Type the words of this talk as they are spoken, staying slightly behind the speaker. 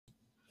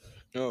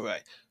All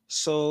right.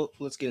 So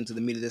let's get into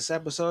the meat of this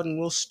episode, and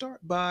we'll start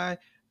by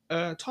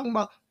talking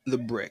about the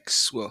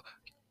BRICS. We'll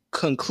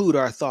conclude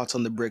our thoughts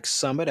on the BRICS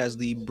summit as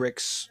the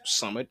BRICS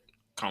summit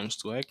comes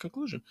to a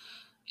conclusion.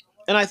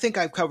 And I think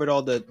I've covered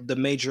all the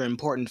major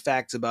important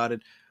facts about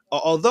it.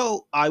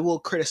 Although I will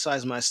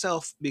criticize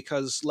myself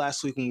because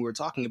last week when we were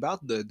talking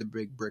about the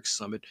big BRICS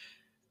summit,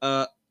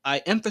 uh, I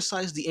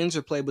emphasized the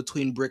interplay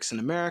between BRICS and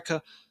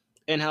America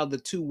and how the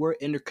two were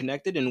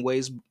interconnected in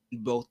ways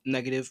both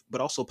negative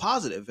but also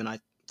positive. And I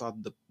thought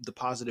the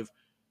positive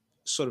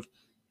sort of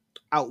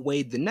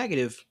outweighed the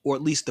negative, or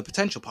at least the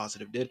potential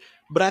positive did.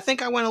 But I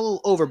think I went a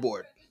little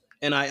overboard.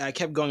 And I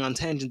kept going on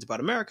tangents about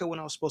America when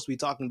I was supposed to be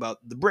talking about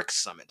the BRICS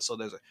summit. So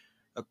there's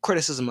a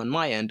criticism on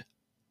my end.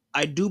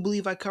 I do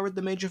believe I covered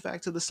the major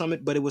facts of the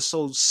summit, but it was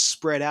so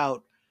spread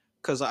out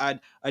because I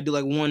do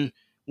like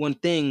one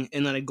thing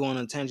and then I'd go on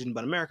a tangent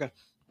about America.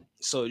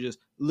 So just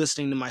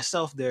listening to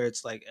myself there,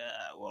 it's like,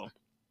 well,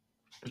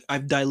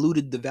 I've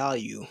diluted the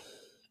value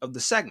of the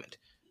segment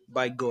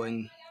by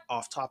going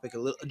off topic a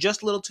little,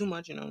 just a little too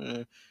much, you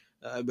know.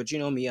 But you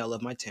know me, I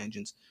love my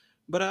tangents.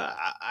 But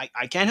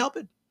I can't help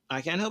it.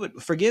 I can't help it.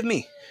 Forgive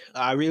me.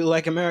 I really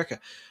like America,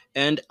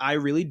 and I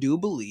really do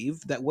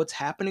believe that what's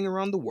happening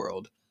around the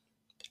world,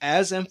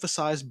 as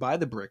emphasized by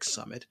the BRICS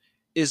summit,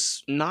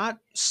 is not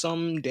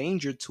some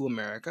danger to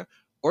America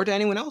or to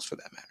anyone else for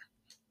that matter.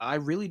 I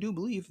really do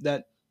believe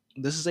that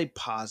this is a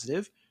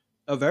positive,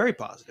 a very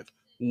positive,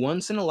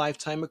 once in a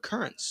lifetime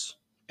occurrence.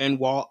 And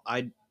while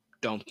I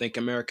don't think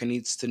America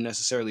needs to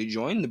necessarily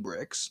join the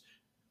BRICS,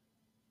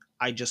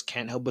 I just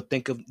can't help but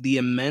think of the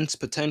immense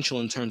potential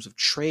in terms of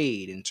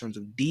trade, in terms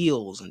of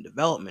deals and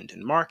development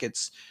and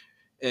markets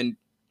and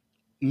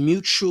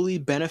mutually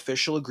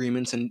beneficial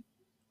agreements and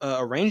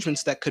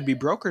arrangements that could be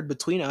brokered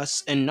between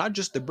us and not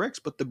just the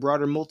BRICS, but the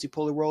broader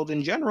multipolar world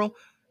in general.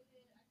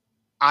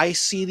 I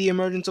see the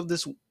emergence of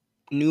this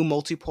new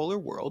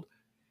multipolar world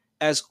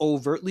as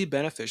overtly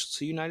beneficial to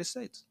the United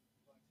States.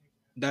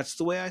 That's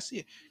the way I see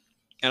it.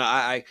 And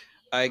I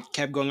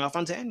kept going off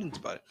on tangents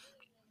about it.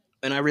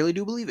 And I really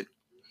do believe it.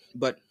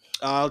 But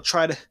I'll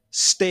try to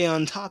stay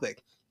on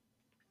topic.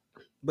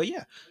 But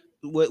yeah,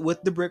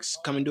 with the BRICS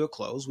coming to a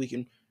close, we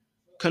can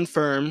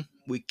confirm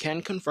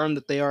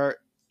that they are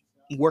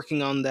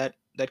working on that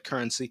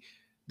currency,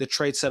 the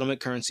trade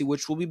settlement currency,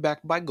 which will be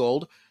backed by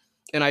gold.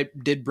 And I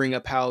did bring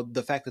up how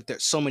the fact that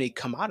there's so many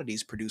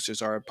commodities producers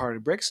are a part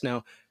of BRICS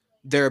now,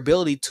 their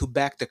ability to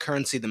back the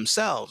currency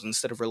themselves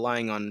instead of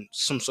relying on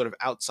some sort of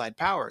outside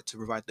power to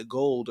provide the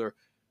gold or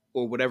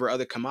whatever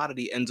other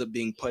commodity ends up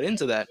being put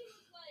into that,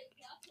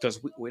 because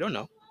we don't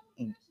know.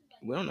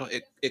 We don't know.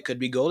 It could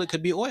be gold. It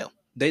could be oil.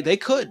 They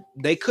could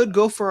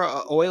go for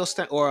a oil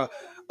stand or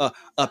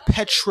a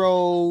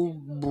petro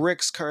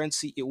bricks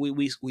currency.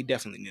 We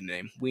definitely need a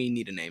name. We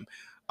need a name.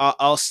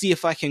 I'll see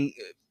if I can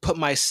put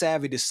my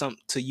savvy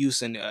to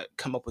use and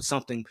come up with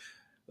something.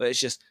 But it's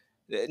just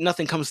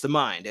nothing comes to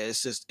mind.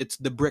 It's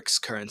the bricks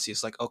currency.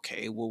 It's like,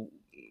 okay, well,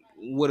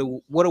 what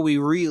are we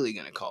really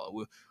gonna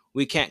call it?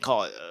 We can't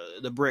call it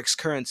the bricks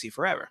currency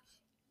forever.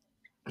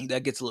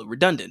 That gets a little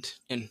redundant,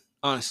 and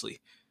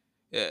honestly,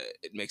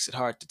 it makes it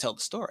hard to tell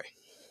the story.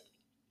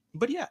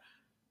 But yeah,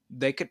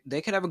 they could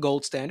have a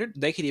gold standard.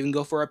 They could even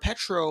go for a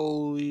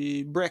petro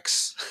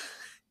bricks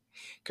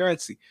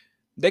currency.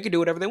 They could do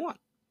whatever they want.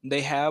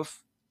 They have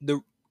the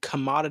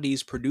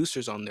commodities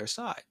producers on their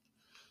side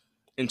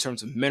in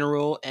terms of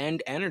mineral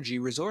and energy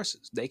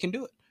resources. They can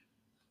do it.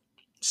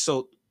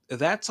 So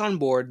that's on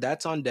board.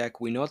 That's on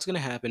deck. We know it's going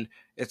to happen.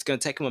 It's going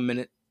to take them a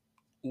minute,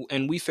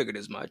 and we figured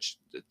as much.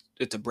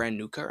 It's a brand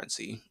new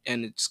currency,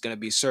 and it's going to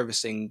be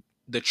servicing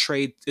the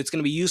trade. It's going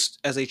to be used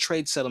as a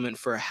trade settlement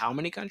for how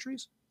many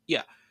countries?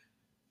 Yeah,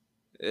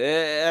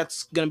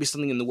 that's going to be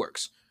something in the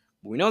works.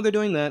 We know they're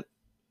doing that.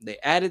 They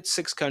added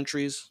 6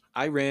 countries: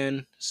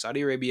 Iran,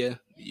 Saudi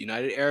Arabia, the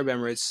United Arab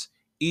Emirates,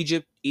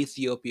 Egypt,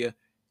 Ethiopia,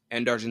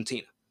 and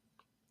Argentina.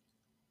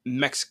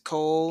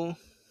 Mexico,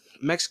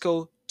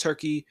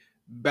 Turkey,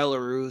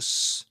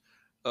 Belarus,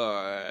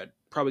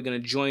 probably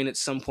going to join at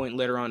some point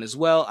later on as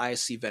well. I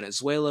see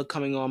Venezuela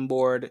coming on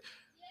board.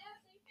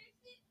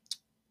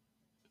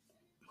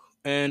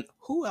 And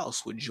who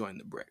else would join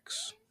the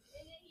BRICS?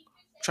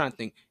 I'm trying to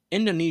think.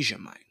 Indonesia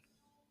might.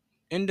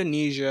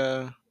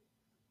 Indonesia,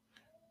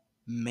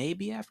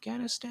 maybe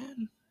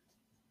Afghanistan?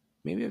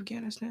 Maybe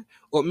Afghanistan?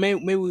 Or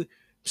maybe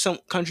some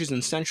countries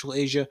in Central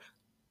Asia.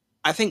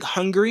 I think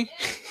Hungary,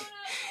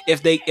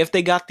 if they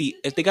got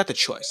the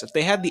choice, if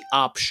they had the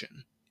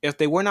option, if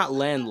they were not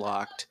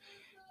landlocked,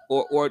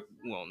 or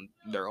well,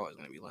 they're always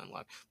going to be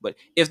landlocked. But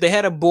if they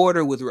had a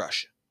border with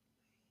Russia,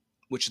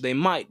 which they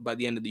might by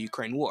the end of the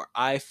Ukraine war,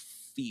 I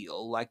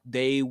feel like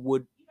they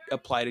would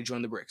apply to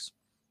join the BRICS.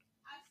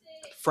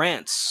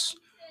 France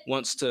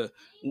wants to,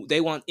 they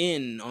want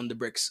in on the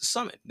BRICS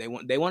summit. They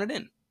want it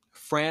in.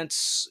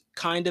 France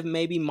kind of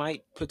maybe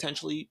might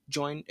potentially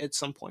join at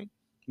some point.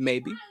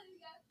 Maybe.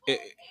 It,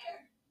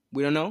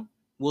 we don't know.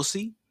 We'll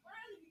see.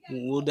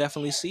 We'll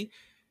definitely see.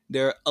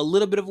 They're a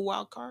little bit of a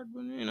wild card,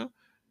 but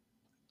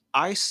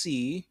I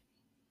see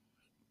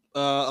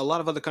A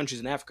lot of other countries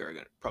in Africa are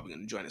probably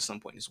going to join at some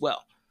point as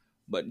well.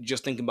 But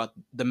just thinking about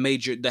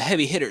the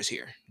heavy hitters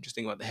here. Just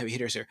thinking about the heavy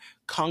hitters here.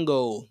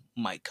 Congo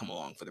might come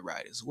along for the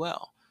ride as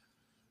well.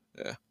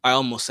 I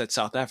almost said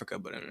South Africa,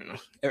 but I don't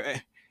know.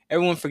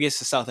 Everyone forgets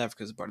that South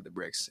Africa is a part of the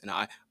BRICS, and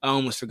I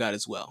almost forgot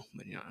as well.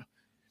 But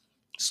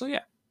so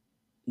yeah,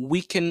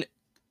 we can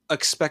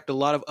expect a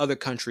lot of other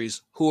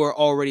countries who are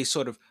already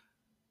sort of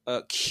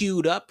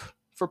queued up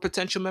for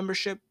potential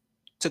membership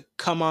to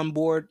come on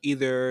board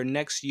either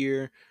next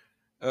year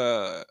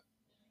uh,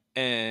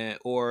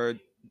 or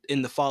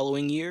in the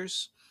following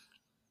years.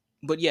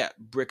 But yeah,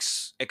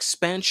 BRICS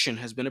expansion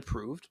has been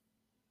approved,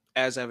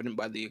 as evident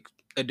by the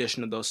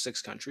addition of those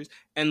 6 countries,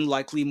 and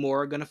likely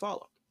more are going to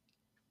follow.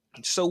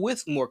 So,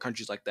 with more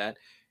countries like that,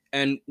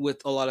 and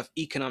with a lot of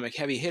economic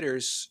heavy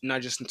hitters,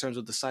 not just in terms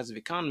of the size of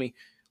economy,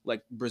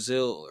 like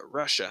Brazil or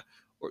Russia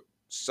or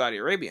Saudi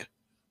Arabia,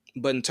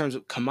 but in terms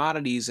of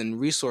commodities and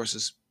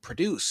resources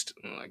produced,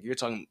 like you're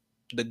talking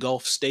the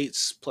Gulf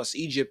states plus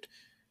Egypt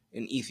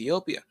and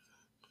Ethiopia.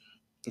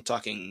 I'm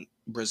talking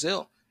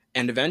Brazil,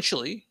 and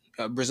eventually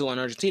Brazil and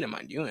Argentina,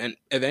 mind you, and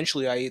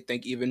eventually I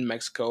think even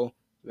Mexico,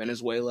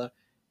 Venezuela,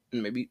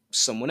 and maybe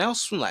someone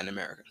else from Latin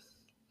America.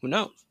 Who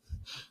knows?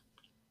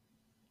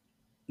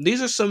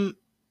 These are some.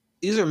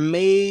 These are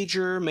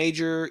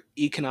major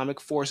economic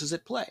forces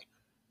at play,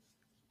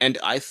 and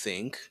I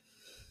think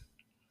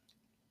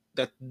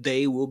that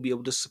they will be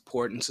able to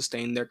support and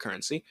sustain their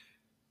currency,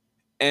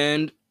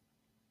 and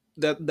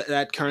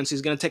that currency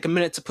is going to take a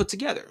minute to put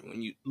together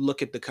when you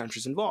look at the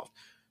countries involved.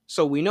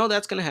 So we know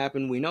that's going to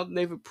happen. We know that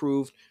they've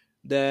approved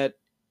that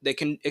they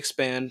can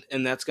expand,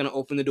 and that's going to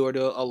open the door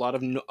to a lot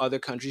of other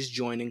countries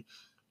joining.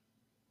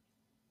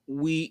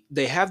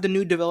 They have the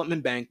new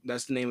development bank.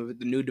 That's the name of it,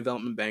 the new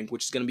development bank,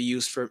 which is going to be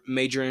used for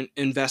major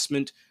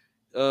investment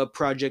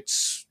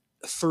projects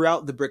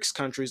throughout the BRICS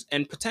countries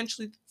and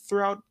potentially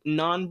throughout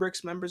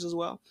non-BRICS members as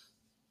well.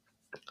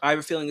 I have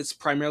a feeling it's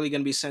primarily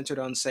going to be centered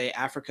on, say,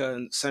 Africa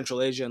and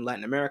Central Asia and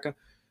Latin America.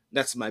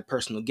 That's my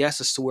personal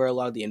guess as to where a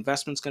lot of the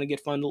investment's going to get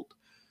funded.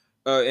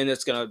 And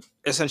it's going to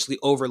essentially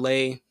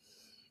overlay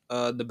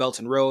the Belt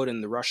and Road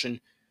and the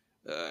Russian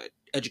uh,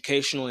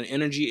 educational and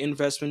energy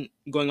investment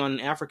going on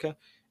in Africa.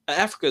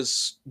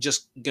 Africa's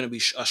just going to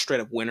be a straight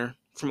up winner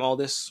from all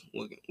this.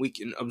 We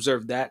can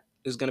observe that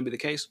is going to be the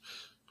case.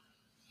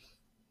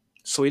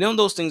 So we know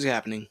those things are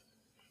happening.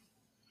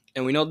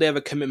 And we know they have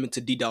a commitment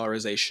to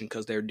de-dollarization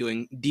because they're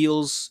doing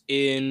deals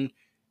in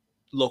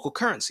local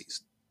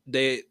currencies.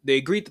 They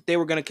agreed that they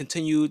were going to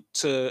continue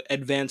to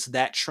advance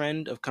that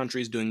trend of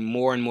countries doing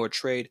more and more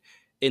trade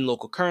in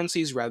local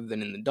currencies rather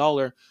than in the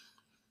dollar.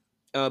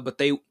 But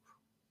they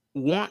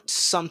want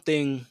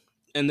something,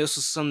 and this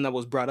was something that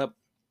was brought up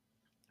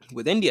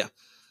with India.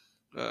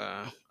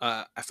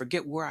 I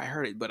forget where I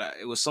heard it, but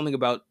it was something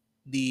about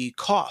the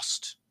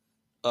cost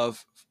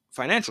of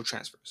financial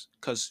transfers.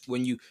 Because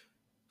when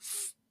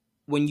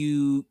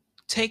you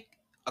take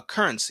a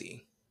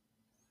currency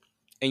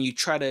and you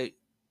try to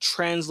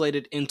translate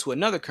it into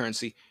another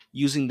currency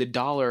using the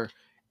dollar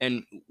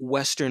and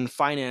Western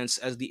finance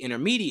as the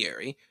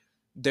intermediary,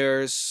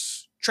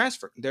 there's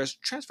transfer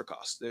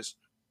costs. There's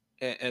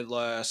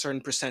a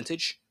certain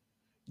percentage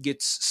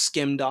gets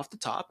skimmed off the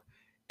top,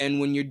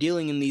 and when you're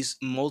dealing in these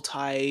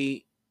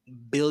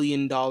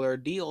multi-billion-dollar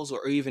deals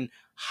or even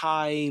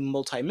high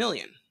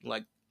multi-million,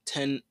 like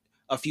ten,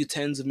 a few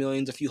tens of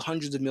millions, a few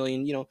hundreds of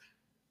million,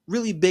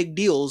 really big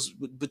deals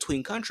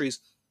between countries,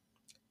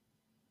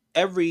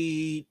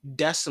 every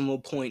decimal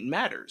point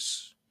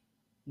matters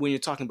when you're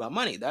talking about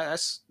money.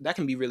 That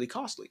can be really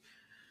costly.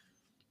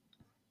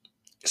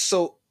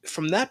 So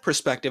from that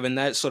perspective, and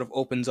that sort of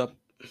opens up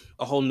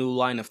a whole new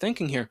line of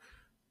thinking here,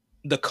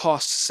 the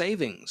cost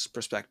savings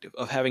perspective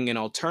of having an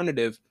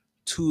alternative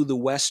to the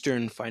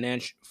Western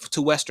finance,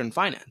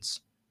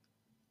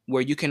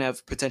 where you can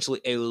have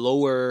potentially a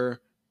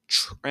lower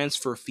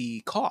transfer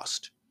fee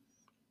cost,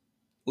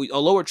 a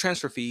lower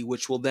transfer fee,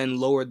 which will then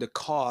lower the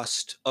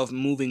cost of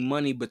moving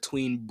money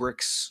between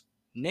BRICS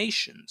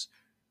nations,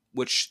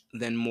 which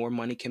then more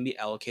money can be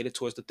allocated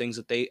towards the things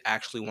that they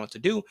actually want to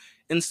do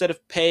instead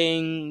of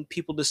paying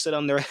people to sit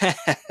on their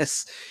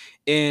ass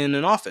in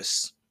an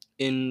office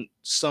in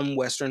some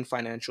Western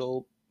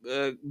financial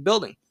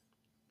building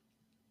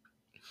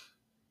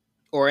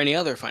or any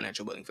other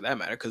financial building for that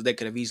matter, because they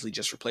could have easily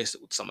just replaced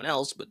it with someone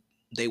else, but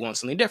they want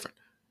something different.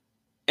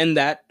 And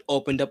that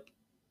opened up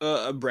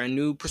a brand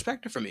new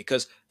perspective for me,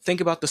 because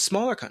think about the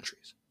smaller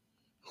countries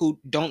who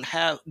don't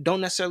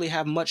necessarily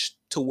have much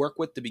to work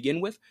with to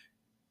begin with.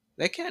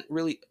 They can't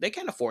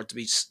afford to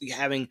be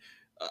having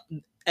uh,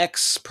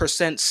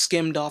 X%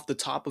 skimmed off the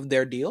top of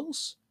their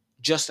deals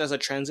just as a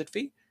transit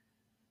fee,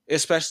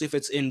 especially if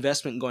it's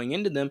investment going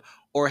into them,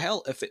 or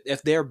hell,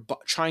 if they're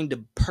trying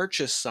to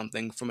purchase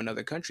something from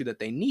another country that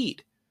they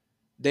need.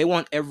 They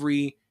want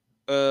every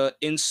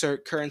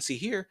insert currency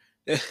here.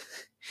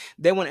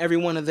 They want every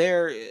one of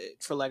their,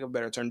 for lack of a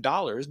better term,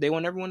 dollars. They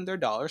want every one of their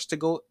dollars to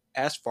go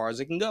as far as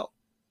it can go.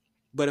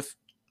 But if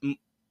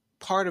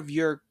part of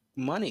your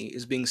money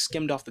is being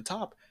skimmed off the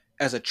top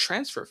as a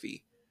transfer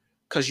fee,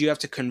 because you have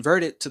to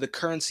convert it to the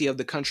currency of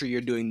the country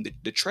you're doing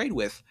the trade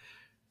with,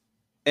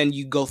 and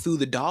you go through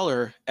the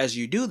dollar as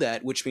you do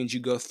that, which means you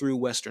go through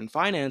Western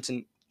finance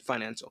and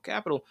financial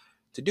capital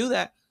to do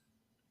that,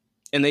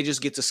 and they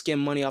just get to skim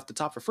money off the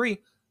top for free.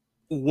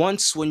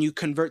 Once when you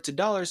convert to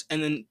dollars,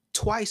 and then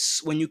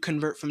twice when you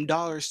convert from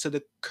dollars to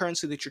the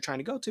currency that you're trying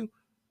to go to,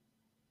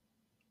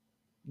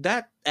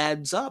 that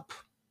adds up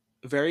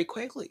very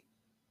quickly.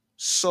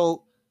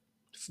 So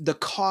the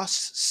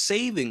cost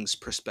savings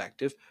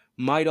perspective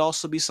might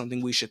also be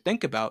something we should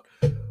think about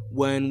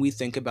when we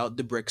think about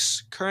the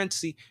BRICS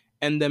currency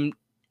and them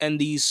and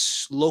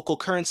these local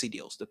currency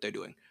deals that they're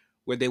doing,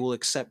 where they will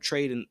accept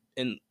trade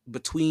in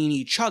between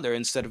each other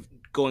instead of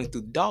going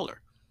through the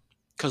dollar.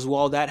 Because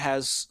while that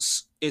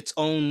has its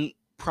own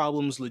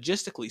problems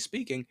logistically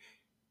speaking,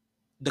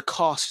 the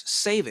cost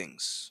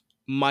savings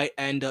might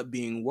end up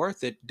being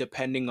worth it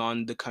depending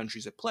on the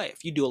countries at play.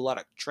 If you do a lot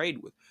of trade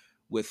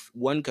with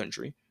one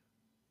country,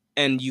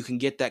 and you can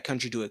get that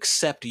country to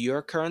accept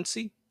your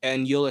currency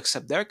and you'll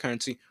accept their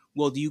currency,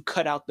 well, you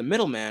cut out the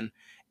middleman.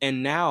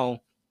 And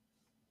now,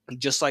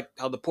 just like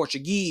how the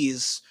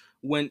Portuguese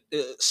went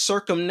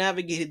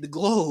circumnavigated the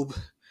globe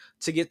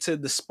to get to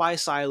the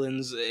Spice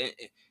Islands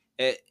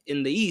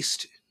in the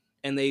East,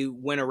 and they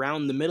went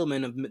around the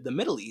middlemen of the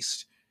Middle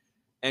East.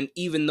 And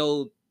even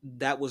though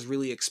that was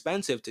really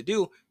expensive to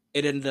do,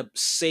 it ended up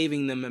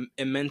saving them an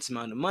immense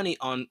amount of money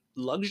on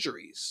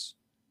luxuries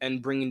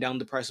and bringing down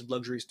the price of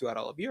luxuries throughout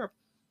all of Europe.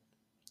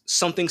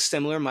 Something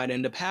similar might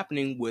end up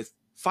happening with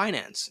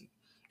finance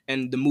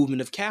and the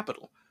movement of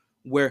capital,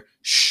 where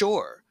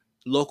sure,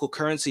 local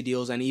currency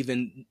deals and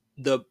even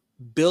the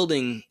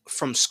building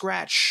from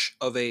scratch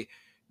of a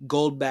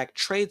gold-backed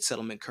trade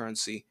settlement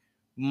currency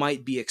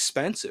might be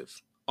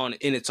expensive on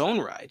in its own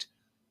right,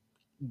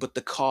 but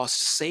the cost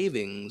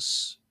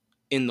savings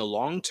in the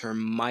long term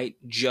might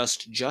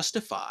just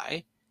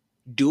justify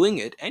doing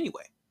it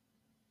anyway.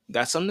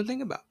 That's something to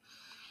think about.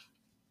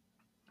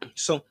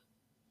 So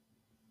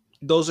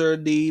those are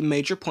the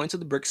major points of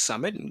the BRICS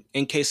summit,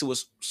 in case it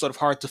was sort of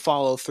hard to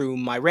follow through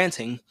my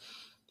ranting.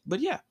 But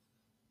yeah,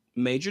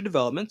 major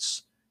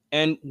developments,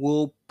 and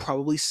we'll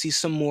probably see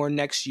some more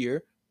next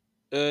year.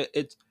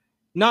 It's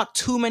not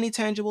too many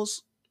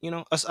tangibles,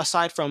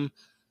 aside from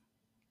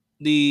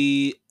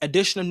the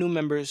addition of new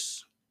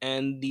members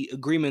and the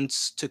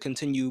agreements to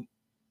continue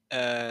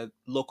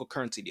local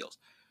currency deals.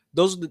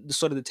 Those are the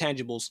sort of the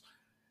tangibles.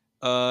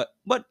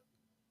 But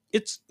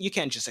it's you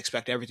can't just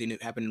expect everything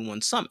to happen in one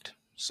summit.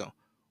 So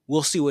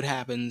we'll see what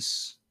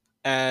happens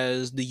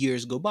as the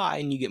years go by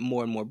and you get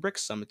more and more BRICS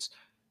summits,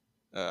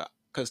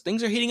 because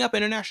things are heating up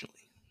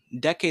internationally.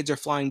 Decades are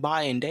flying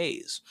by in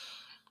days.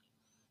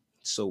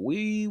 So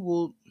we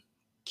will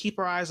keep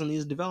our eyes on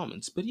these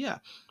developments. But yeah,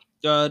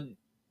 uh,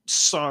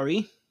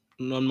 sorry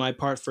on my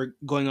part for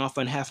going off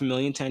on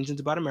 500,000 tangents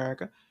about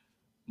America,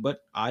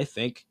 but I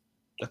think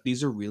that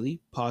these are really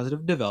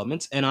positive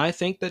developments, and I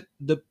think that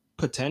the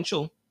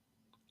potential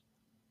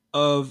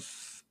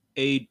of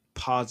a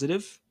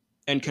positive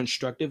and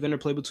constructive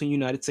interplay between the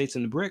United States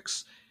and the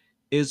BRICS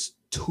is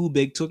too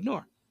big to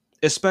ignore,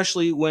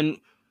 especially when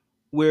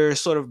we're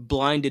sort of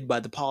blinded by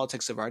the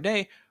politics of our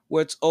day,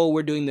 where it's, oh,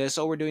 we're doing this,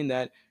 oh, we're doing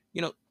that.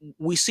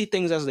 We see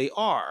things as they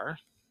are,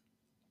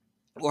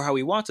 or how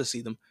we want to see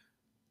them,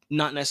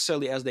 not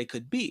necessarily as they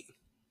could be.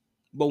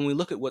 But when we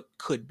look at what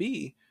could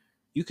be,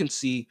 you can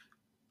see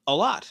a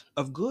lot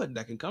of good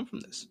that can come from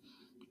this.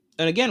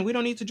 And again, we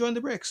don't need to join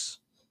the BRICS,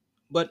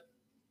 but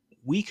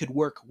we could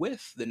work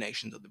with the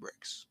nations of the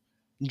BRICS.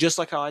 Just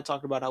like how I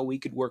talked about how we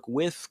could work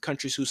with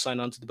countries who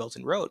signed on to the Belt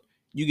and Road.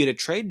 You get a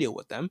trade deal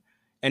with them,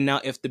 and now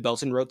if the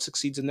Belt and Road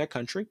succeeds in their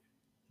country,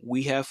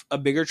 we have a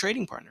bigger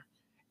trading partner.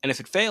 And if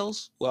it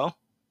fails, well,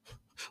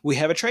 we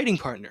have a trading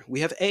partner. We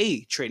have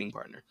a trading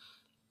partner.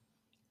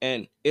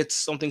 And it's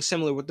something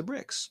similar with the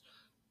BRICS.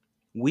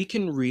 We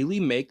can really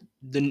make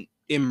the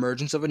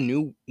emergence of a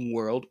new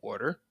world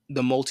order,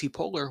 the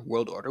multipolar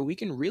world order, we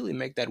can really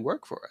make that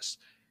work for us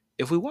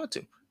if we want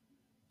to.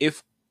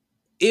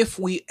 If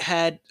we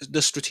had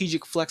the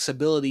strategic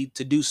flexibility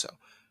to do so,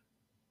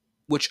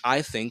 which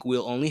I think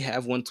we'll only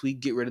have once we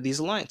get rid of these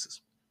alliances.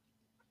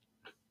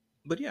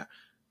 But yeah,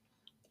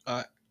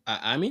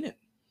 I mean it.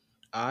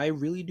 I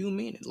really do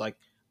mean it. Like,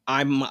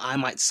 I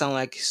might sound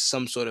like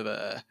some sort of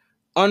a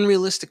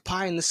unrealistic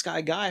pie in the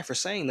sky guy for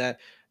saying that,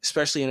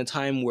 especially in a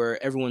time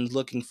where everyone's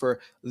looking for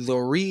the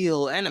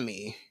real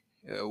enemy,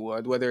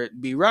 whether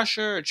it be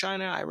Russia or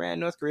China,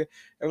 Iran, North Korea.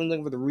 Everyone's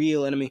looking for the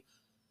real enemy.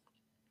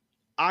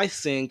 I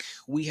think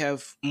we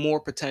have more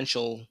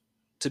potential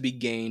to be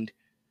gained,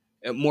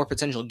 more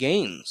potential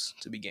gains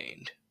to be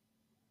gained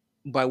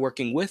by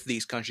working with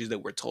these countries that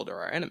we're told are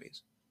our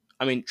enemies.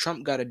 I mean,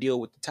 Trump got a deal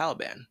with the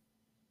Taliban.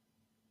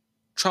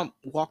 Trump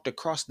walked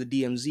across the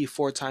DMZ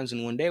 4 times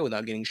in one day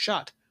without getting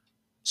shot.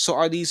 So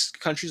are these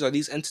countries, are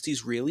these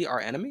entities really our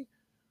enemy?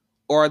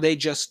 Or are they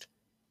just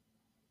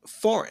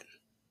foreign?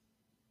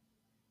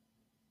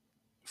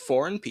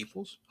 Foreign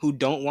peoples who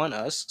don't want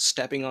us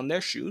stepping on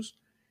their shoes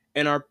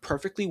and are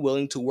perfectly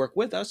willing to work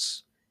with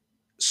us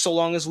so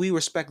long as we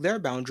respect their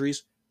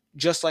boundaries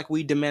just like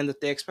we demand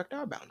that they expect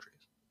our boundaries.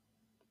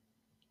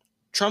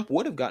 Trump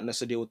would have gotten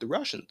us a deal with the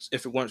Russians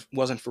if it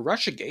wasn't for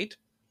Russiagate,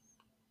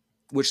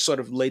 which sort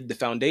of laid the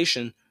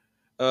foundation.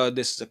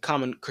 This is a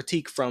common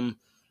critique from,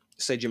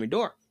 say, Jimmy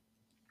Dore,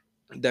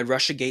 that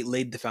Russiagate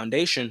laid the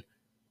foundation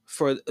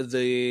for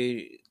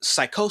the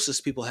psychosis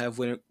people have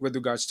with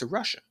regards to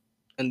Russia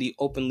and the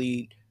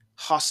openly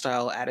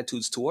hostile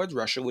attitudes towards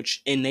Russia,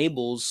 which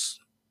enables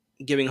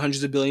giving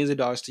hundreds of billions of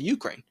dollars to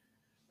Ukraine,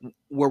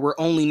 where we're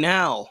only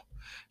now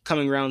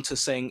coming around to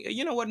saying,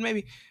 you know what,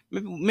 maybe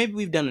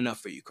we've done enough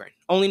for Ukraine.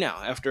 Only now,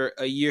 after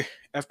a year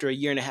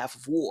and a half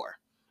of war,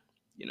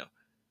 you know.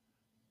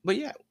 But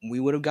yeah, we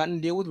would have gotten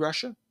a deal with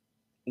Russia.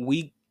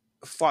 We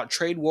fought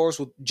trade wars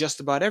with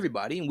just about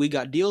everybody, and we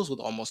got deals with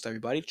almost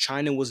everybody.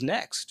 China was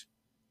next.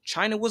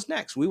 China was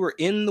next. We were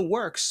in the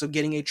works of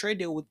getting a trade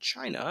deal with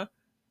China.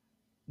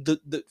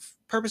 The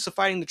purpose of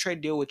fighting the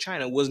trade deal with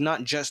China was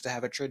not just to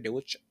have a trade deal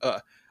with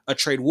a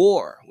trade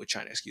war with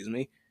China. Excuse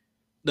me.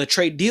 The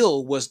trade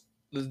deal was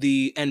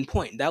the end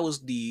point. That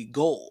was the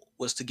goal.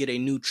 Was to get a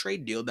new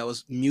trade deal that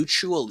was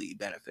mutually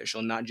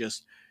beneficial, not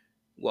just,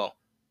 well,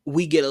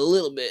 we get a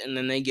little bit and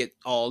then they get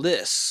all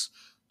this.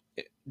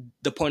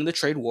 The point of the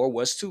trade war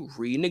was to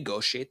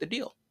renegotiate the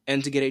deal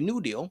and to get a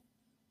new deal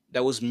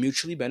that was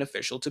mutually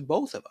beneficial to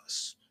both of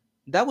us.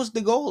 That was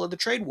the goal of the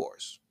trade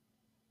wars.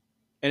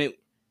 And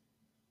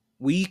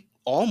we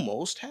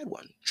almost had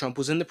one. Trump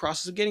was in the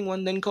process of getting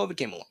one, then COVID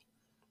came along.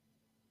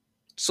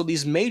 So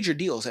these major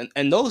deals,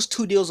 and those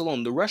two deals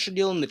alone, the Russia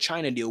deal and the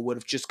China deal, would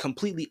have just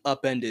completely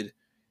upended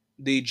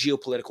the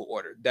geopolitical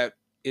order that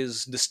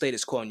is the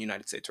status quo in the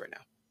United States right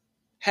now.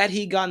 Had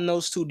he gotten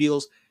those two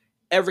deals,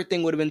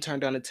 everything would have been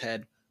turned on its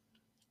head,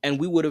 and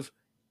we would have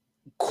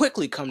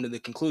quickly come to the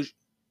conclusion,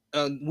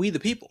 we the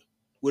people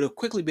would have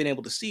quickly been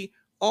able to see,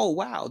 oh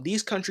wow,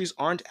 these countries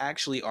aren't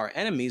actually our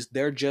enemies,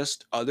 they're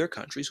just other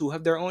countries who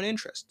have their own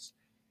interests.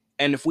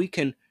 And if we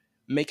can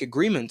make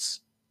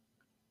agreements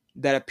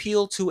that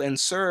appeal to and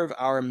serve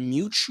our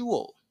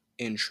mutual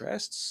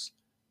interests,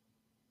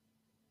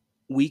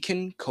 we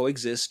can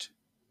coexist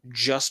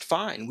just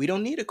fine. We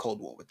don't need a Cold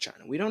War with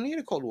China. We don't need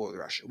a Cold War with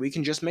Russia. We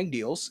can just make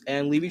deals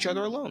and leave each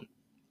other alone.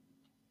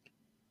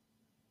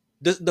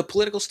 The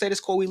political status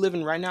quo we live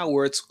in right now,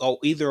 where it's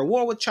either a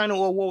war with China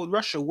or a war with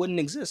Russia, wouldn't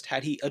exist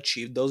had he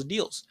achieved those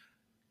deals.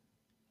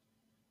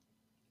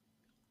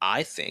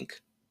 I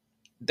think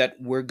that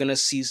we're going to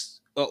see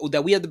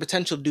that we have the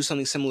potential to do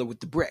something similar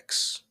with the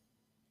BRICS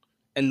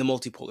and the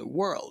multipolar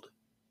world.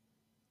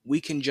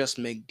 We can just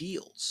make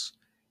deals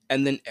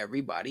and then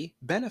everybody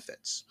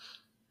benefits.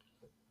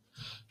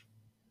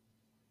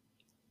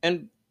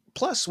 And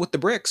plus, with the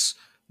BRICS,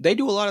 they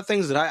do a lot of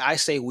things that I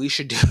say we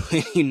should do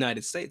in the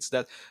United States.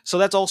 So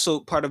that's also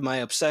part of my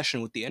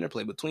obsession with the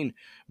interplay between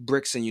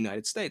BRICS and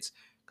United States,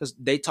 because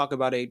they talk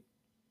about a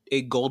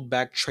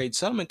gold-backed trade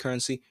settlement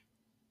currency.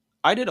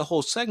 I did a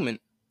whole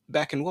segment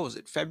back in, what was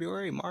it,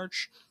 February,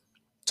 March,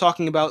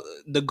 talking about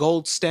the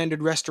Gold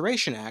Standard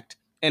Restoration Act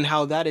and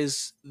how that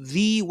is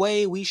the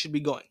way we should be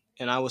going.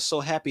 And I was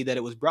so happy that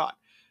it was brought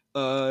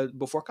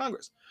before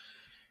Congress.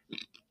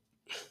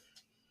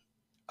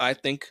 I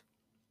think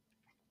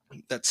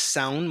that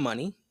sound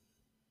money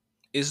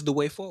is the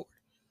way forward.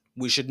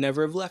 We should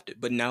never have left it,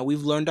 but now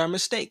we've learned our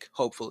mistake,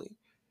 hopefully,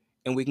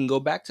 and we can go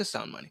back to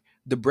sound money.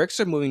 The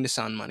BRICS are moving to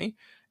sound money,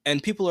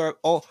 and people are,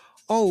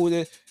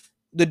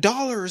 the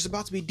dollar is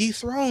about to be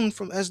dethroned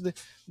from as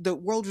the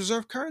world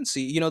reserve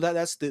currency.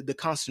 That's the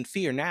constant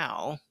fear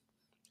now.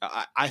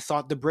 I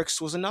thought the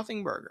BRICS was a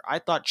nothing burger. I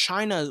thought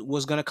China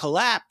was going to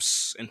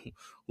collapse, and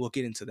we'll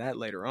get into that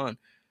later on.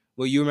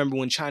 Well, you remember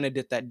when China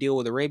did that deal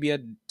with Arabia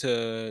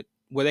to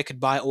where they could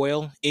buy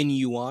oil in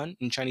yuan,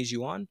 in Chinese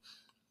yuan?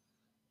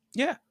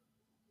 Yeah.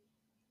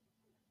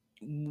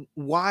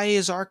 Why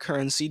is our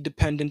currency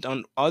dependent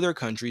on other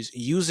countries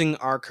using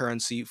our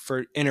currency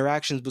for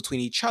interactions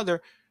between each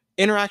other,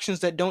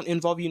 interactions that don't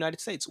involve the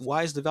United States?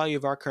 Why is the value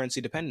of our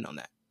currency dependent on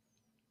that?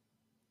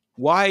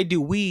 Why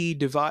do we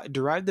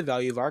derive the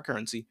value of our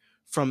currency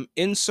from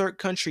insert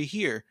country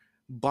here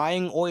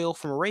buying oil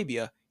from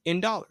Arabia in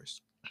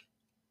dollars?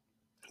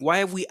 Why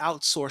have we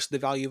outsourced the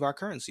value of our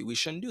currency? We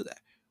shouldn't do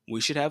that.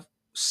 We should have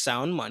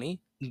sound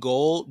money,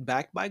 gold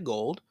backed by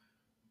gold,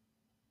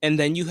 and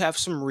then you have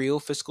some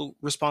real fiscal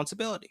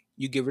responsibility.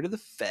 You give it to the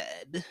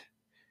Fed,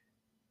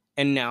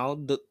 and now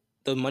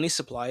the money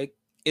supply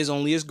is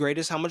only as great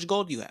as how much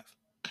gold you have.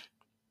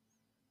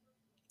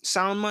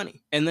 Sound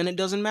money. And then it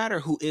doesn't matter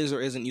who is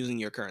or isn't using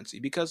your currency,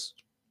 because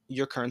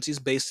your currency is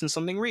based in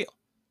something real.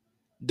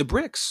 The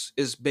BRICS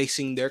is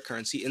basing their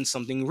currency in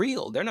something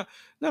real. They're not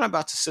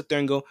about to sit there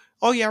and go,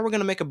 oh yeah, we're going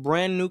to make a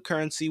brand new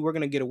currency. We're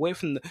going to get away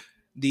from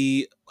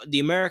the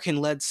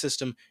American-led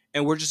system,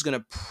 and we're just going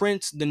to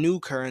print the new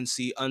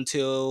currency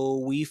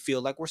until we feel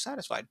like we're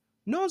satisfied.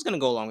 No one's going to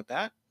go along with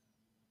that.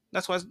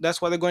 That's why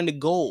they're going to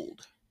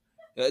gold.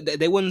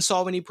 They wouldn't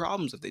solve any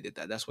problems if they did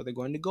that. That's why they're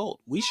going to gold.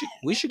 We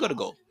should go to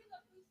gold.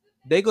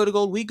 They go to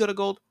gold. We go to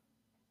gold.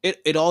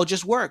 It all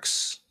just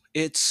works.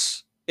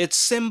 It's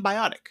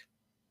symbiotic.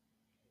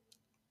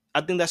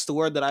 I think that's the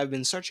word that I've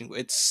been searching for.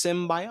 It's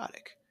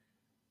symbiotic.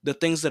 The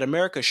things that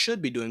America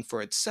should be doing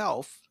for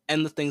itself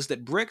and the things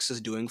that BRICS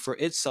is doing for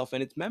itself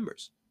and its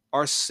members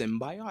are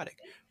symbiotic.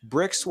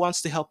 BRICS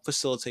wants to help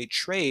facilitate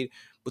trade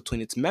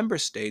between its member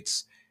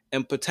states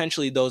and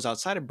potentially those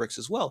outside of BRICS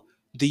as well.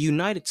 The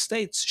United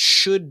States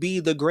should be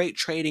the great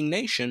trading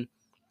nation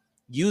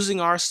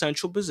using our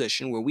central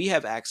position where we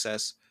have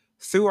access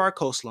through our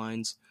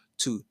coastlines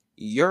to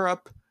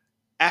Europe,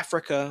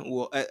 Africa,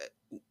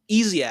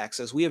 easy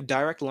access. We have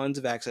direct lines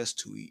of access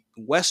to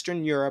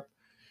Western Europe,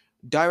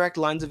 direct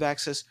lines of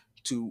access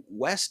to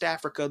West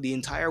Africa, the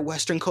entire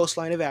western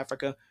coastline of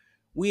Africa.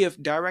 We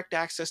have direct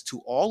access to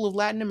all of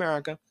Latin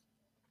America.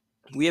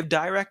 We have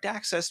direct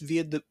access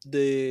via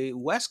the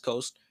West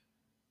Coast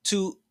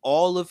to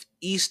all of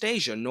East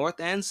Asia, North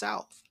and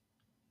South.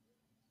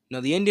 Now,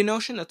 the Indian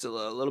Ocean, that's a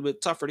little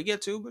bit tougher to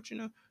get to, but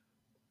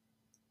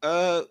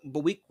but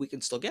we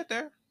can still get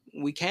there.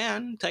 We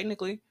can,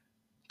 technically,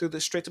 through the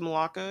Strait of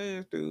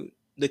Malacca, through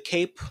the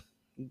Cape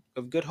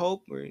of Good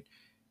Hope,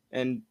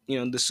 and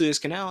the Suez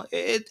Canal.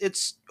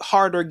 It's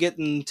harder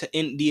getting to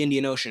the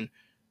Indian Ocean,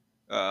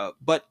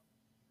 but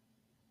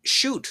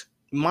shoot,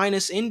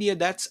 minus India,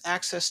 that's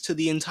access to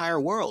the entire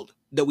world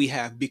that we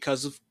have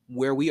because of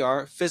where we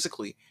are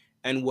physically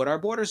and what our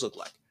borders look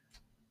like.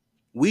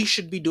 We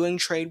should be doing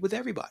trade with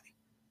everybody.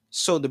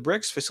 So the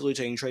BRICS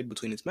facilitating trade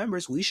between its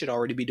members, we should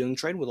already be doing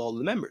trade with all of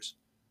the members.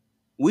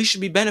 We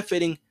should be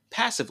benefiting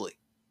passively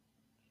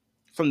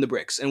from the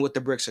BRICS and what the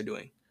BRICS are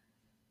doing.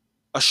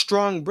 A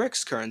strong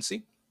BRICS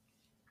currency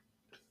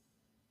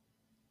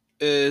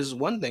is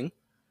one thing.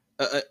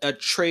 A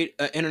trade,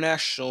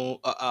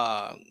 international,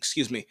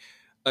 excuse me,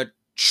 a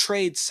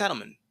trade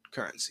settlement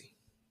currency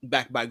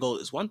backed by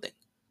gold is one thing,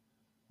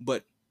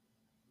 but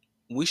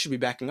we should be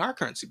backing our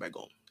currency by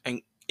gold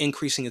and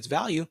increasing its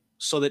value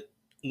so that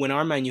when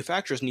our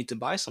manufacturers need to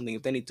buy something,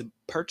 if they need to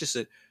purchase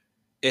it,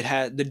 it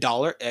had the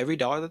dollar, every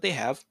dollar that they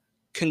have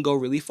can go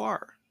really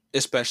far,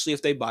 especially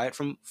if they buy it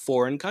from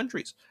foreign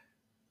countries.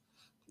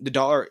 The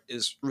dollar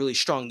is really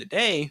strong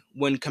today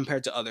when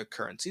compared to other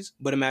currencies,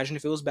 but imagine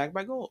if it was backed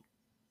by gold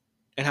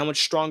and how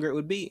much stronger it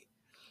would be.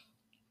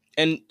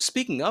 And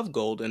speaking of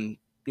gold and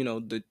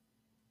the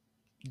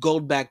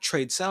gold-backed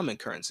trade settlement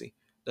currency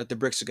that the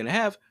BRICS are going to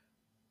have,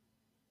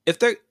 if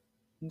they're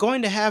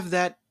going to have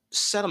that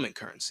settlement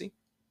currency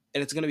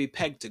and it's going to be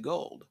pegged to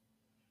gold,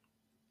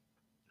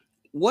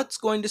 what's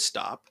going to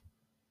stop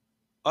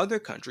other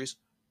countries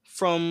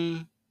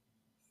from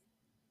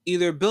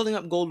either building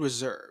up gold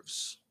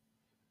reserves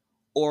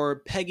or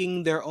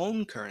pegging their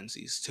own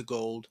currencies to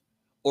gold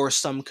or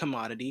some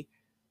commodity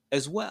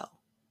as well?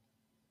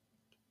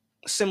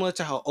 Similar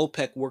to how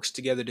OPEC works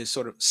together to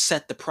sort of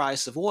set the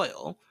price of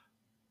oil,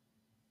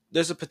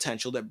 there's a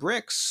potential that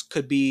BRICS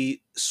could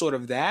be sort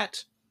of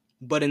that,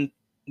 but in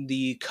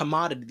the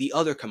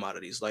other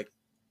commodities like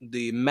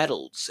the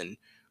metals and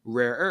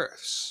rare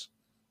earths,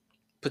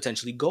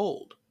 potentially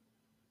gold.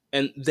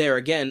 And there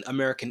again,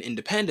 American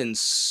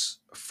independence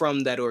from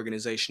that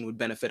organization would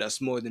benefit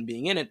us more than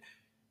being in it,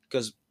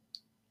 because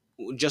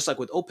just like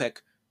with OPEC,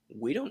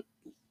 we don't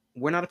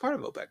we're not a part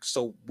of OPEC,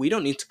 so we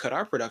don't need to cut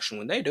our production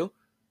when they do.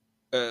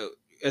 Uh,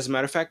 as a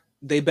matter of fact,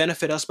 they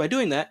benefit us by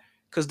doing that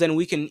because then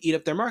we can eat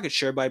up their market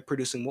share by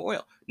producing more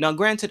oil. Now,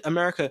 granted,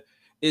 America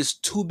is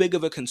too big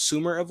of a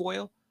consumer of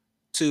oil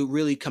to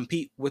really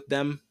compete with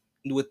them,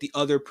 with the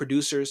other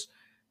producers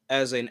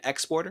as an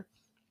exporter.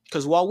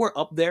 Because while we're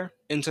up there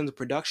in terms of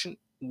production,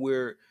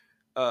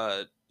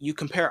 you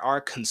compare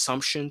our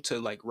consumption to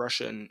like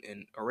Russia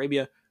and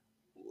Arabia,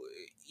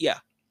 yeah,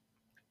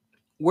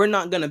 we're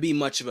not gonna be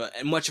much of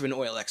an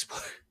oil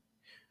exporter.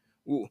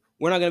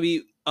 We're not going to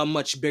be a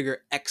much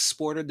bigger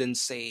exporter than,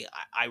 say,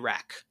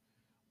 Iraq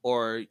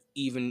or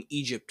even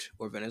Egypt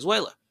or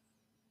Venezuela.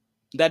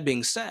 That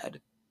being said,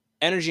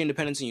 energy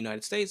independence in the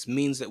United States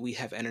means that we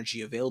have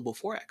energy available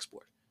for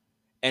export.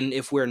 And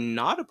if we're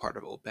not a part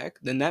of OPEC,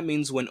 then that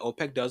means when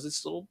OPEC does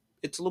its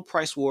little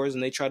price wars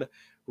and they try to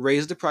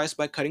raise the price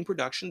by cutting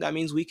production, that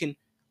means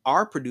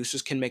our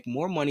producers can make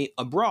more money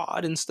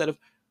abroad instead of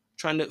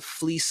trying to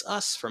fleece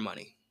us for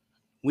money.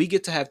 We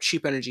get to have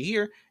cheap energy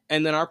here,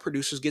 and then our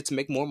producers get to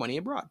make more money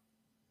abroad.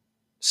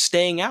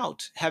 Staying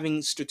out,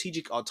 having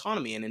strategic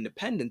autonomy and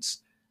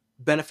independence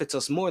benefits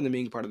us more than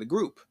being part of the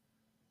group,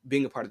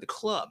 being a part of the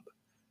club.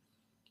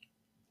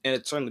 And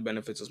it certainly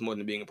benefits us more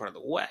than being a part of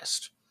the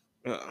West.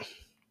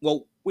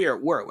 Well,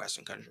 we're a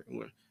Western country.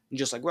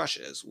 Just like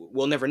Russia is.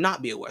 We'll never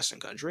not be a Western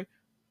country,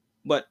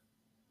 but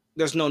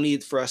there's no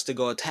need for us to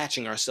go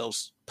attaching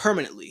ourselves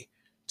permanently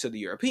to the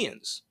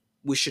Europeans.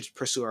 We should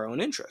pursue our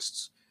own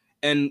interests.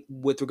 And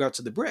with regard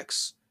to the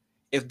BRICS,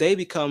 if they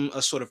become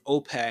a sort of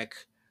OPEC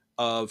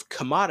of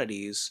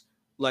commodities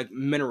like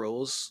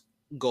minerals,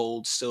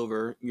 gold,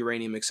 silver,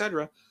 uranium,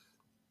 etc.,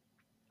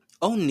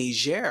 oh,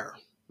 Niger.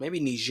 Maybe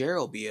Niger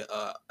will be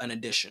an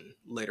addition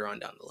later on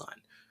down the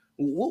line.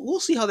 We'll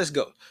see how this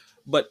goes.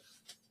 But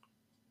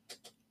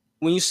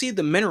when you see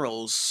the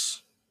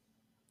minerals,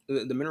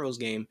 the minerals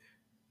game,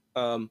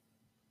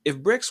 if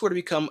BRICS were to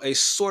become a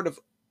sort of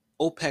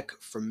OPEC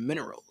for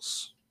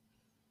minerals,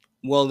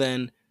 well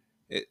then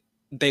it,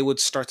 they would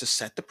start to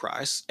set the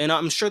price, and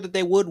I'm sure that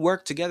they would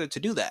work together to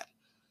do that,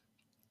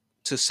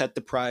 to set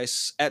the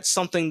price at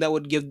something that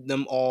would give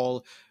them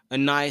all a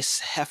nice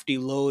hefty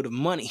load of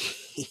money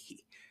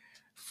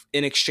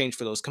in exchange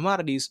for those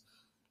commodities.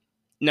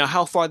 Now,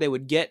 how far they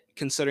would get,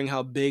 considering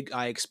how big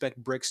I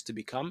expect BRICS to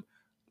become,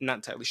 I'm not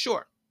entirely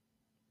sure.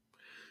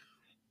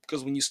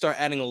 Because when you start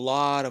adding a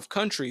lot of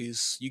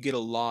countries, you get a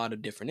lot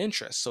of different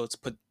interests. So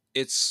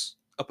it's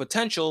a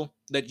potential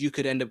that you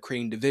could end up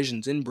creating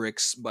divisions in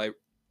BRICS by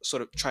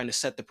sort of trying to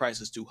set the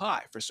prices too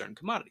high for certain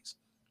commodities.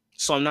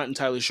 So I'm not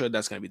entirely sure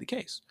that's going to be the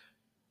case.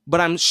 But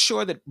I'm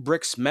sure that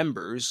BRICS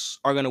members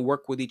are going to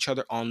work with each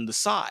other on the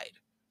side,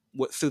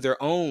 through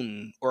their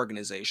own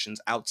organizations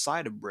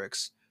outside of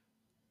BRICS,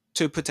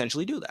 to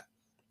potentially do that,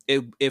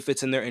 if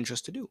it's in their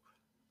interest to do.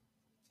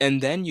 And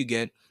then you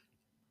get,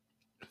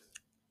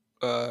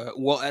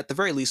 well, at the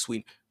very least,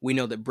 we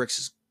know that BRICS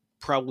is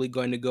probably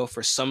going to go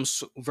for some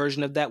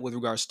version of that with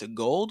regards to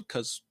gold,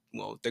 because,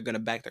 well, if they're going to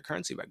back their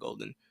currency by gold,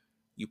 then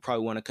you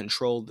probably want to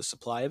control the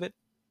supply of it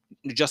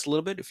just a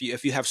little bit. If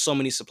you have so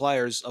many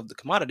suppliers of the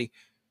commodity,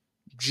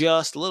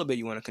 just a little bit,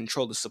 you want to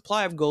control the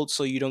supply of gold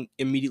so you don't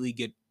immediately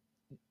get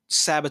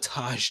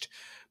sabotaged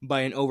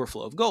by an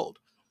overflow of gold.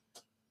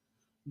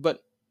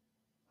 But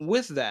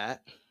with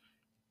that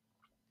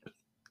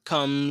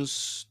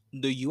comes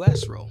the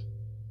US role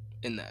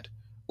in that,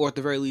 or at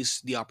the very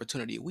least, the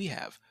opportunity we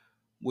have,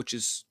 which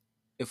is,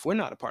 if we're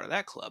not a part of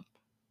that club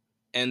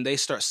and they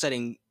start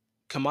setting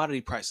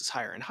commodity prices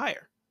higher and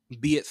higher,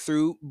 be it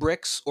through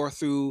BRICS or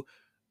through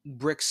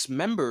BRICS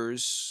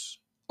members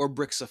or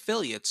BRICS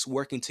affiliates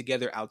working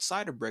together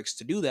outside of BRICS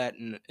to do that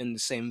in the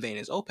same vein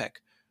as OPEC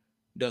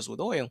does with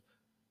oil,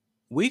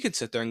 we could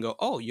sit there and go,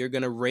 oh, you're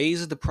going to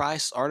raise the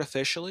price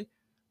artificially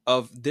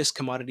of this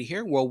commodity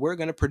here? Well, we're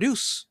going to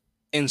produce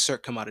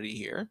insert commodity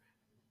here.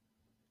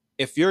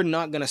 If you're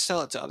not going to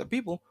sell it to other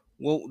people,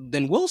 well,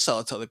 then we'll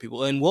sell it to other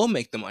people and we'll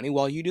make the money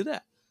while you do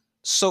that.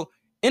 So,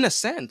 in a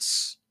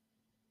sense,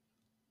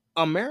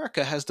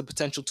 America has the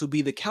potential to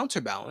be the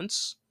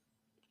counterbalance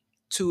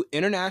to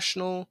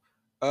international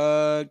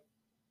uh,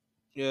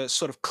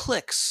 sort of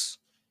cliques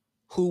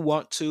who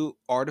want to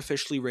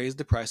artificially raise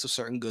the price of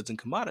certain goods and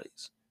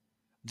commodities.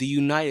 The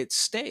United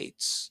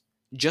States,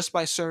 just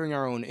by serving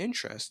our own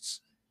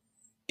interests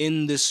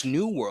in this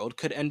new world,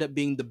 could end up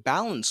being the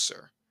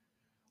balancer,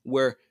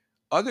 where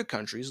other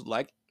countries,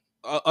 like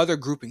other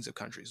groupings of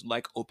countries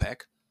like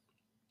OPEC,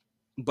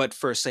 but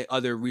for, say,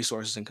 other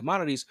resources and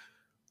commodities,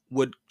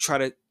 would try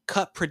to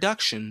cut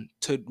production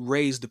to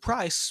raise the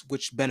price,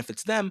 which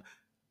benefits them.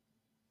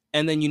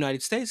 And then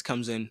United States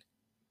comes in.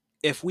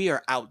 If we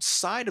are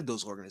outside of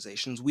those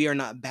organizations, we are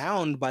not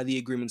bound by the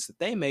agreements that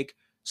they make.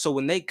 So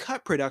when they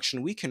cut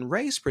production, we can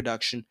raise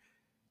production,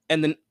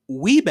 and then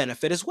we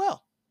benefit as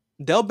well.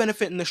 They'll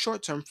benefit in the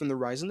short term from the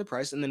rise in the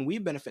price, and then we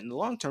benefit in the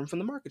long term from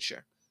the market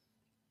share,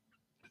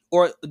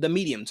 or the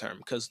medium term,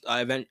 because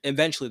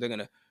eventually they're going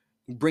to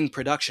bring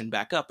production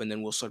back up, and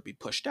then we'll sort of be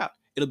pushed out.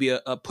 It'll be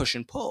a push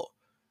and pull.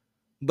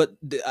 But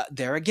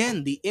there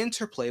again, the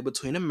interplay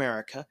between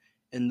America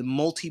and the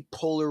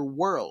multipolar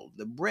world,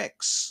 the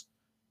BRICS,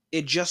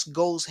 it just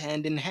goes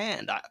hand in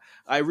hand.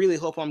 I really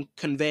hope I'm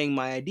conveying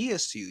my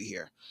ideas to you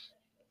here.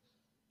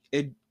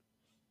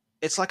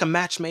 It's like a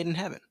match made in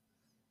heaven.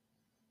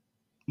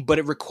 But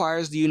it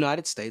requires the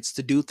United States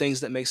to do things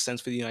that make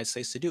sense for the United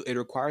States to do. It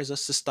requires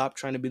us to stop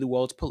trying to be the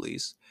world's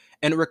police,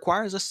 and it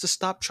requires us to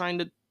stop trying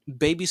to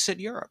babysit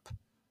Europe.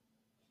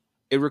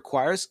 It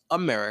requires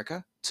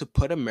America to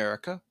put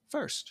America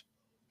first.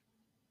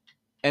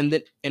 And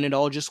it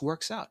all just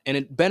works out. And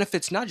it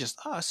benefits not just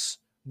us,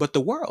 but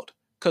the world.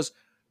 Because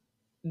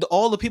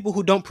all the people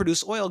who don't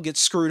produce oil get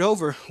screwed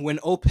over when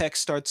OPEC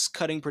starts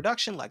cutting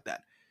production like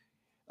that.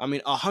 I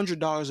mean,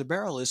 $100 a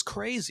barrel is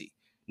crazy.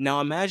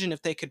 Now imagine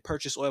if they could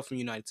purchase oil from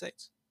the United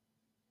States.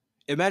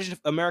 Imagine if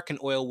American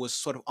oil was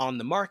sort of on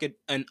the market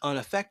and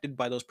unaffected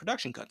by those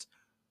production cuts.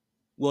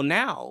 Well,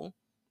 now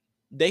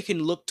they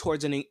can look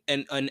towards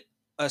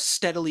a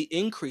steadily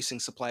increasing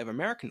supply of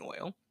American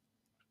oil,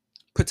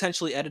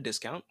 potentially at a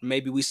discount.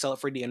 Maybe we sell it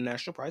for the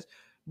international price,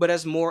 but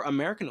as more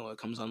American oil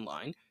comes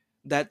online,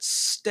 that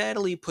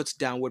steadily puts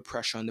downward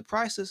pressure on the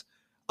prices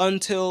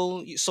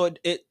until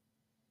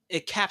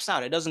it caps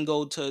out. It doesn't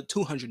go to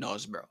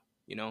 $200 a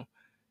barrel,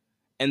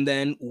 and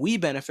then we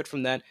benefit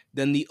from that.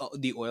 Then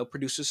the oil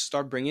producers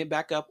start bringing it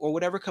back up, or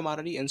whatever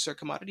commodity, insert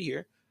commodity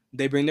here.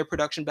 They bring their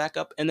production back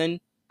up, and then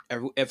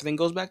everything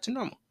goes back to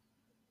normal.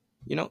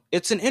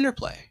 It's an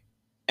interplay,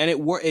 and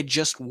it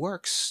just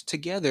works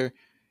together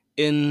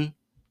in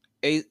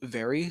a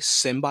very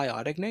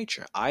symbiotic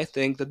nature. I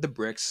think that the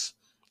BRICS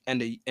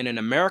and an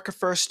America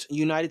First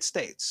United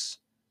States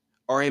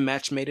are a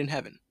match made in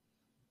heaven,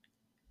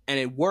 and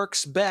it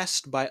works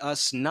best by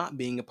us not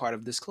being a part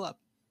of this club.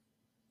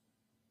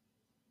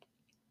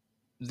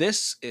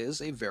 This is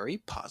a very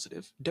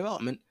positive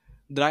development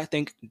that I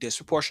think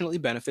disproportionately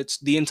benefits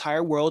the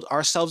entire world,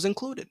 ourselves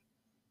included.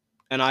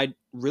 And I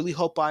really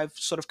hope I've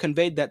sort of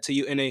conveyed that to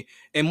you in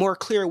a more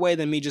clear way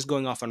than me just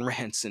going off on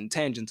rants and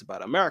tangents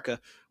about America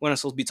when I'm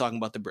supposed to be talking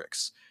about the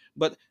BRICS.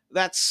 But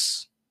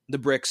that's the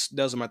BRICS.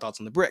 Those are my thoughts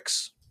on the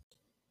BRICS.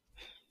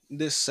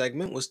 This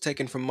segment was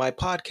taken from my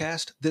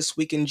podcast, This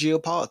Week in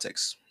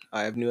Geopolitics.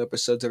 I have new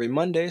episodes every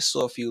Monday,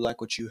 so if you like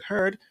what you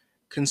heard,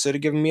 consider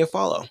giving me a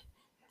follow.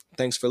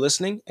 Thanks for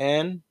listening,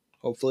 and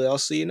hopefully I'll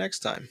see you next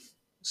time.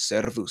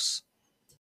 Servus.